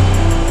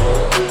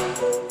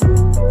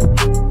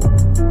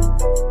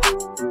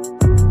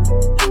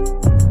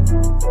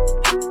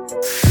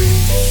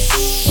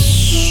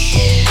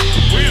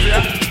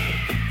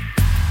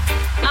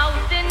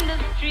 Out in the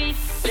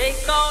streets, they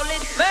call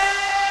it bad.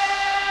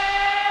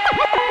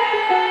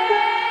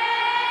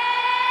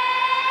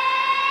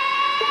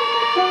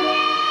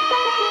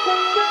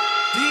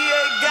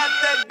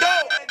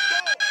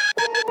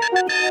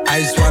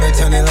 Ice water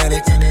turn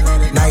Atlantic,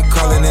 night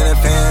calling in a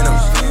phantom.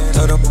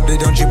 Told them they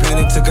don't you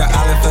panic, took an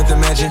island, felt the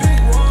mansion.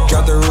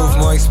 Drop the roof,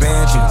 more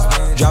expansion.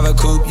 Drive a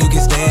coupe, you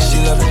can stand.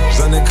 She love it, it's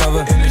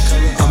undercover.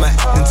 I'm a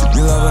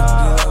we love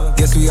her.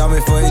 Guess we all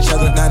meant for each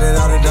other. Now that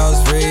all the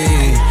dogs free,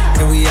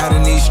 and we out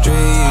in these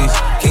streets.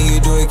 Can you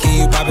do it? Can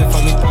you pop it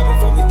for me?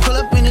 Pull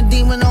up in a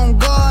demon on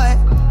guard,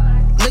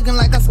 looking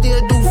like I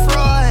still do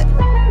fraud.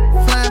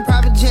 Flying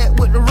private jet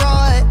with the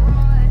rod.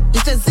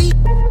 It's that Z,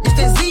 it's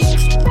that Z.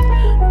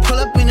 Pull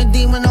up in a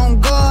demon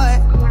on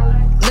guard,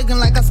 looking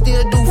like I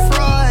still do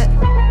fraud.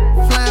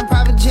 Flying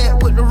private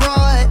jet with the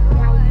rod.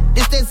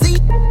 It's that Z,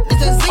 it's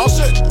that Z. Oh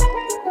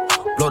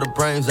shit. Blow the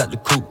brains out the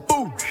coop.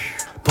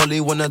 Polly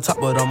on the top,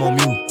 but I'm on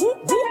mute.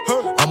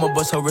 I'ma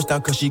bust her wrist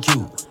down cause she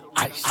cute.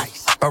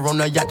 Ice. Her on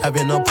the yacht, I've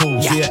been a pool.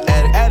 Yeah. She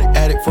an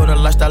addict for the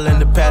lifestyle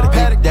and the paddock.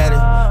 Big daddy,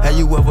 have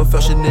you ever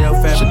felt Chanel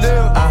fabric?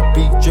 I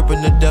be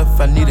dripping to death,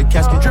 I need a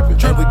casket.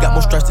 And we got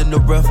more strikes in the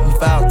rough, we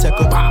foul tech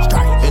em.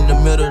 In the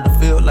middle of the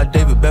field like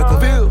David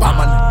Beckham. All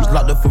my niggas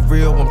locked up for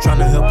real, I'm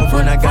tryna help them.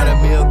 When I got a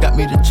meal, got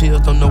me the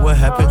chills, don't know what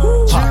happened.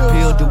 Pop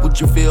pill, do what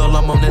you feel,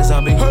 I'm on that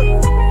zombie.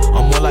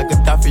 I'm more like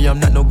Gaddafi, I'm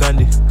not no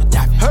Gandhi.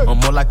 I'm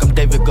more like I'm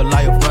David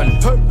Goliath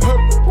running.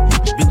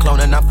 You be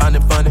cloning, I find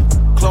it funny.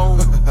 Clone,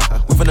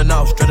 we finna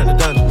know, straight out the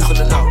dungeon. We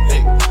finna know,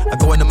 hey. I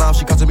go in the mouth,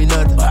 she costing me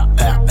nothing.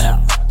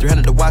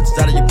 300 the watch is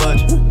out of your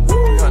budget.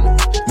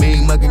 300.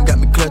 Mean muggin' got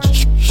me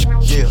clutching.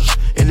 Yeah,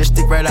 and this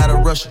stick right out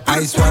of Russia.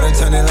 Ice water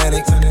turn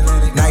Atlantic,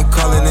 night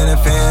calling in a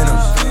phantom.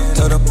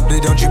 Told them they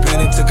don't you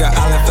panic, took an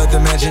island, felt the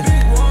mansion.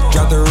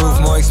 Drop the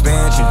roof, more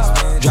expansion.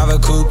 Drive a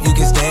coupe, you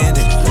can stand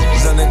it.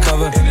 It's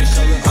undercover,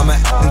 I'm a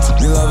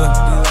we love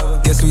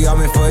her. Guess we all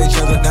meant for each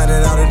other. Now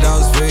that all the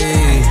dogs free,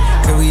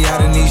 and we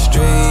out in these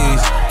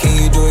streets. Can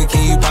you do it?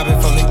 Can you pop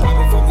it for me?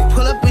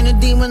 Pull up in a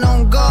demon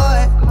on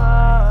guard,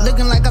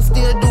 looking like I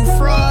still do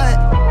fraud.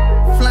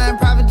 Flying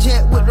private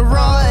jet with the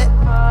rod.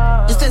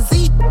 It's that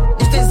Z,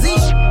 it's that Z.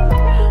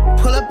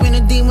 Pull up in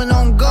a demon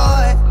on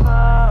guard,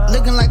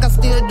 looking like I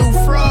still do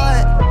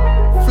fraud.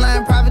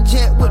 Flying private jet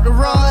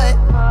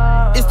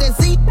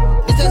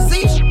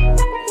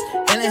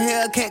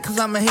Hellcat, cause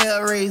I'm a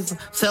hellraiser.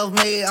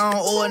 Self-made, I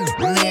don't owe a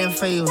man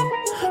favor.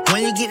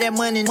 When you get that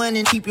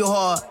money, keep your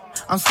heart.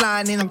 I'm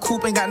sliding in a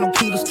coupe, ain't got no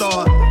key to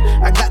start.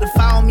 I got to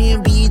follow me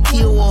in BET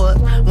Awards.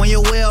 When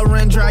your well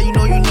run dry, you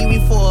know you need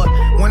me for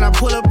it. When I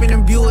pull up in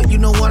a Buick, you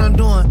know what I'm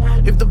doing.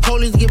 If the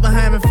police get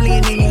behind me,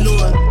 fleeing any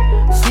lure.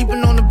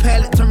 Sleeping on the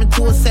pallet, turn me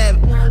to a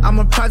savage. I'm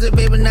a project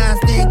baby, now I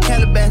stay in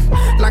Calabasas.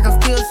 Like I'm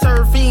still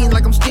surfing,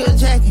 like I'm still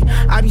jacking.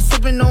 I be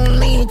sipping on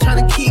lean,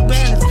 trying to keep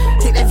balance.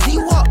 Take that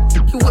Z-Walk,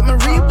 you with my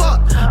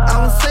Reebok. I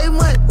don't say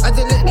much, I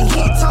just let the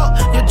heat talk.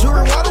 Your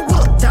jewelry water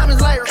whoop,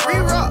 diamonds like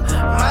re-rock.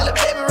 My little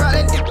baby ride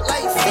that dick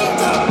like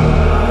C-Talk.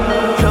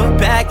 Look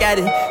back at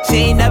it, she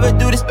ain't never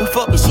do this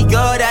before, but she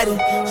good at it.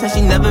 Said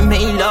she never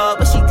made love,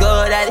 but she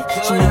good at it.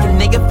 She make a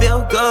nigga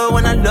feel good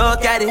when I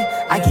look at it.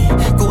 I get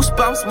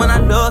goosebumps when I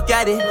look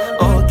at it.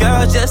 Oh,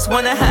 girl just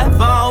wanna have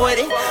fun with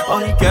it. Oh,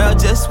 the girl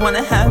just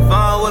wanna have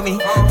fun with me.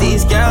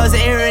 These girls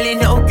ain't really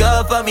no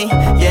good for me.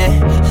 Yeah.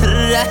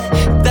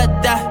 Da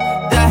da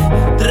da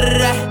da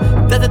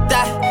da da da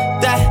da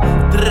da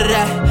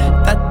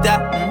da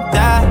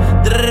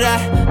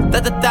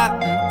da da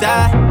da.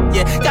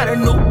 Yeah, got a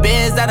new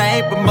biz that I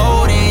ain't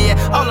promoting.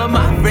 Yeah, all of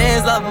my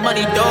friends love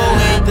money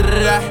doing.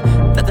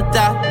 Da da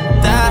da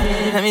da.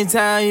 Let me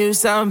tell you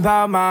something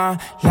about my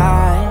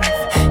life.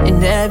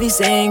 In every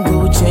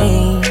single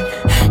chain,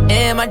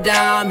 in my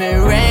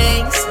diamond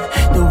rings.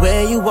 The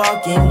way you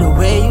walking, the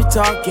way you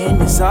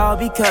talking, it's all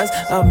because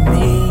of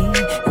me.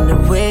 And the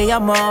way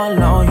I'm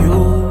all on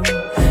you,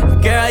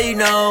 girl, you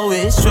know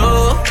it's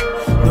true.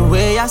 The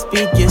way I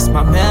speak, it's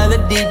my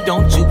melody.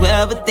 Don't you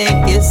ever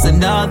think it's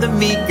another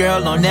me,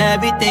 girl, on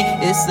everything.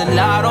 It's a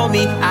lot on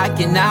me, I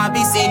cannot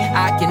be seen,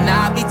 I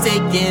cannot be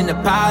taking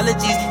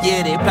apologies.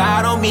 Yeah, they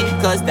proud on me,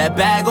 cause that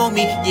bag on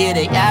me. Yeah,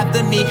 they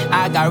after me,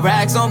 I got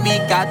racks on me,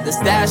 got the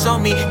stash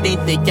on me.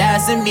 Think they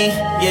gassing me,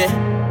 yeah.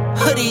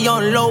 Hoodie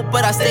on low,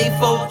 but I stay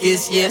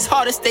focused, yeah. It's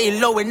hard to stay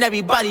low and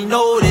everybody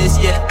know this,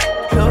 yeah.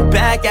 Look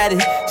back at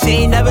it,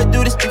 she ain't never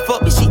do this before,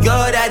 but she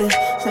good at it.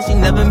 Said she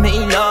never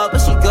made love, but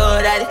she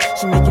good at it.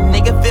 She make a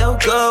nigga feel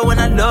good when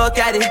I look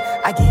at it.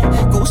 I get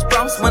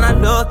goosebumps when I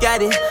look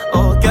at it.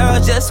 Oh, girl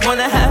just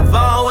wanna have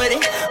fun with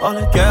it. Oh,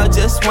 the girl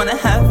just wanna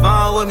have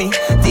fun with me.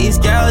 These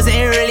girls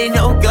ain't really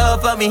no good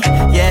for me,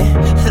 yeah.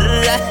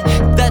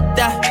 Da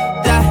da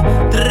da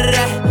da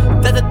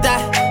da da da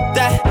da.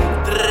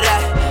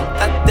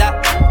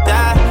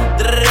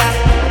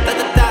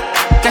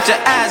 Got your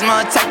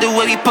asthma attack the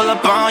way we pull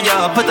up on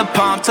ya. Put the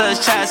palm to his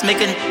chest, make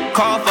a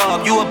cough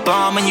up. You a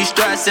bum when you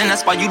stressing,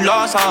 that's why you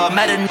lost her.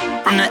 Met a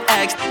from the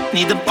ex,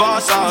 need the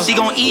boss off. She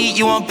gon' eat,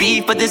 you want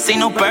beef, but this ain't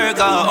no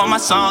burger. All my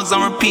songs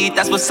on repeat,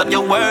 that's what's up,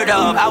 your word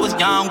up. I was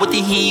young with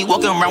the heat,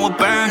 walking around with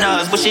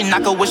burners. Wishing I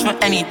could wish for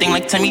anything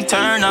like Timmy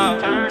Turner.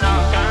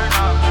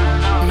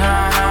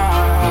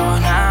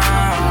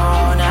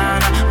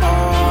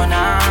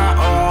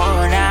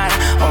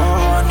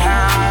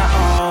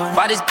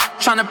 Why this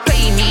tryna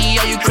play me?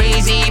 Are you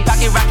crazy?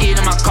 Pocket rocket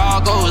in my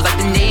cargoes like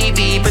the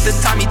Navy. Put the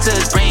Tommy to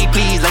his brain,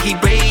 please, like he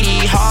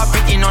Brady.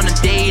 Heartbreaking on the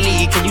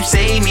daily, can you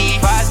save me?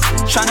 Why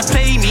tryna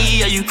play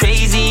me? Are you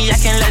crazy? I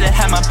can't let her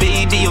have my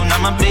baby, oh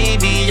not my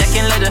baby. I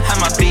can't let her have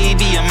my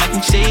baby, I'm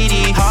acting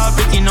shady.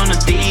 Heartbreaking on the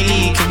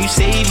daily, can you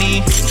save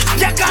me?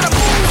 Yeah, gotta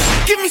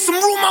move, give me some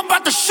room, I'm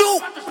about to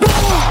shoot.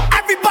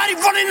 Everybody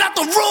running out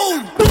the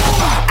room.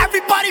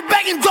 Everybody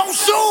begging, don't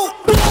shoot.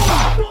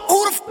 Who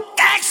the f***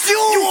 asked you?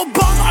 You a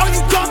bum, are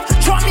you dumb?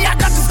 Try me, I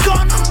got this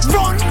gun,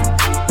 run.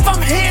 If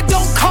I'm here,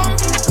 don't come.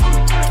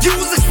 You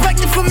was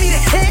expecting for me to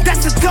hit,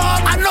 that's a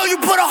dub. I know you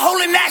put a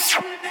hole in that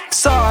shit.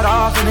 Saw it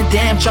off in the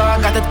damn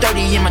truck. Got the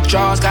 30 in my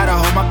drawers, gotta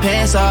hold my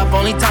pants up.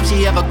 Only time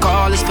she ever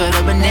call is for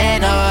the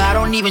banana. I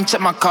don't even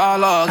check my call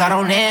log, I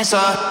don't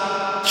answer.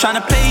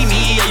 Tryna play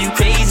me, are you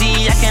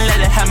crazy? I can't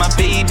let her have my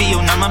baby,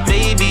 oh not my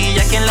baby.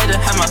 I can't let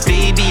her have my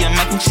baby, I'm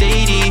acting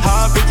shady.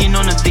 Heartbreaking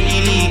on the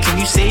daily, can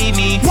you save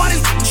me? Why this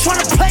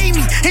tryna play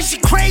me? Is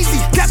she crazy?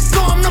 Got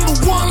storm number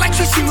one like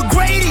Tracy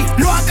McGrady.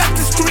 No, I got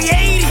this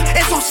 380,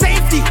 it's on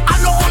safety. I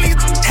know all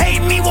these hate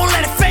me, won't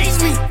let it faze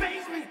me.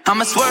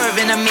 I'ma swerve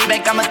in a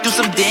Maybach, I'ma do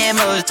some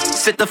damage.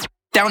 Sit the f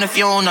down if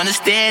you don't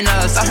understand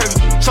us. I heard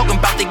talking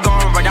about they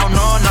gon' run down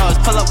on us.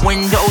 Pull up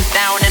windows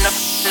down in a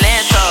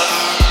land truck.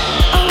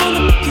 I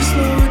wanna make you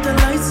slow with the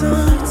lights on.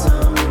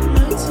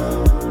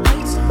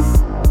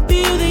 Be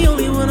you the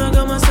only one I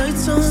got my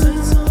sights on.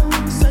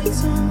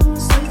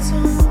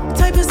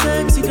 Type of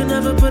sex you can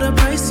never put a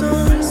price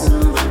on.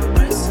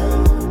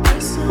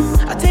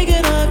 I take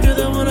it off, you're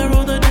the one I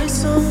roll the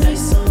dice on.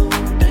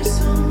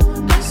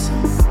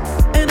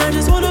 And I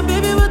just want a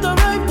baby with the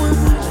right one.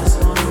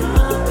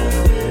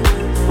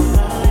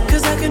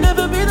 Cause I can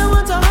never be the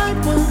one to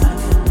hype one.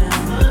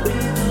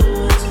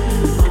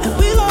 And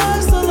we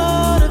lost a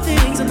lot of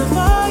things in the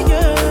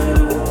fire.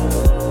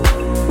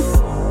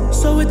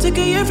 So it took a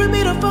year for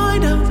me to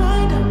find out.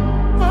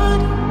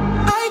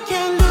 I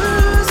can't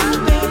lose you,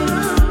 baby.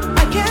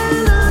 I can't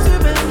lose you,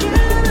 baby.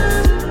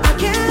 I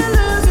can't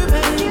lose you,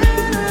 baby.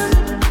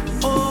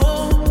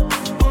 Oh,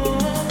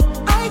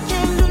 I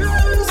can't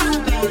lose you,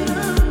 baby.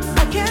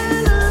 I can't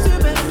lose you,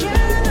 baby.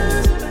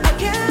 I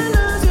can't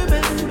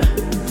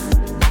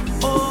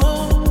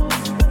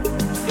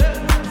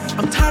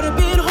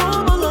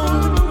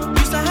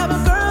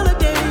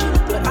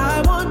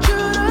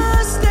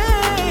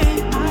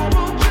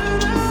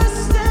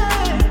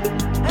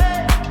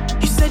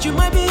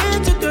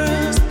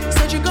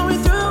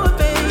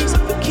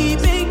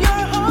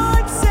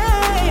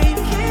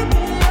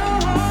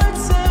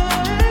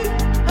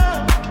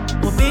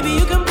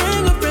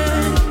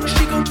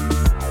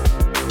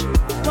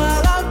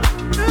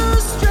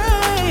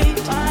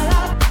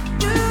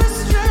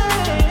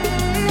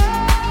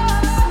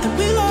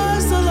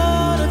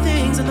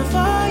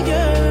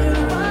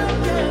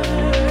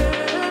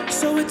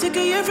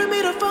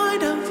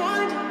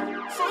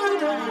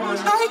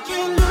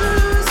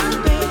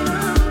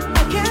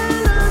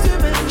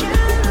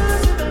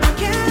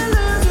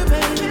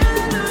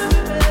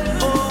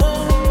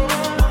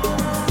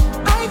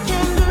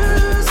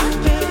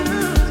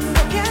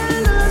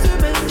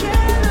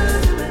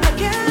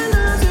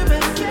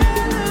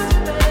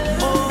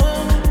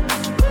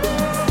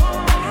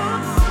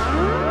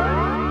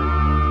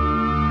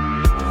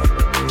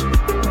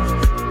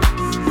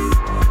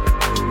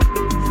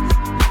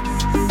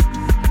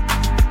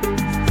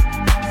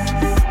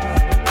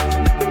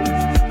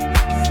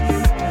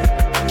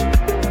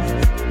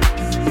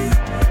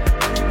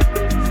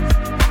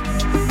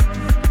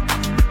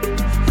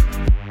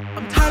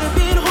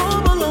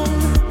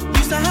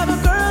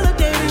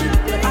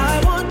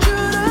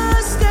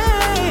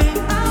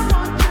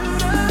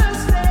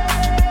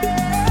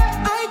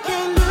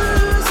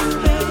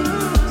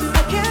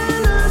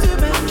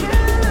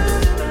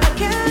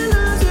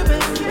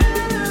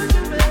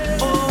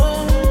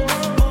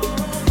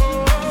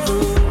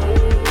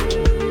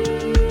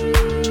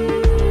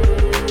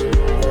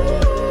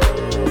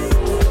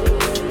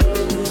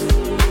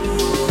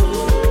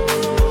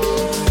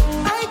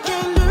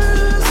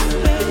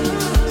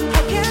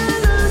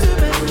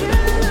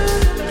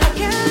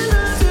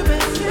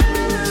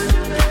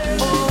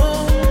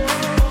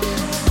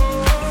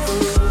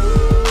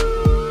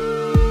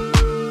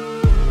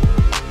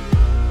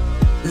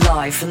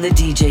From the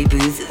DJ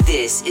booth,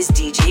 this is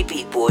DJ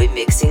Beat Boy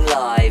mixing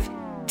live.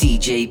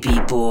 DJ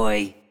Beat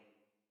Boy.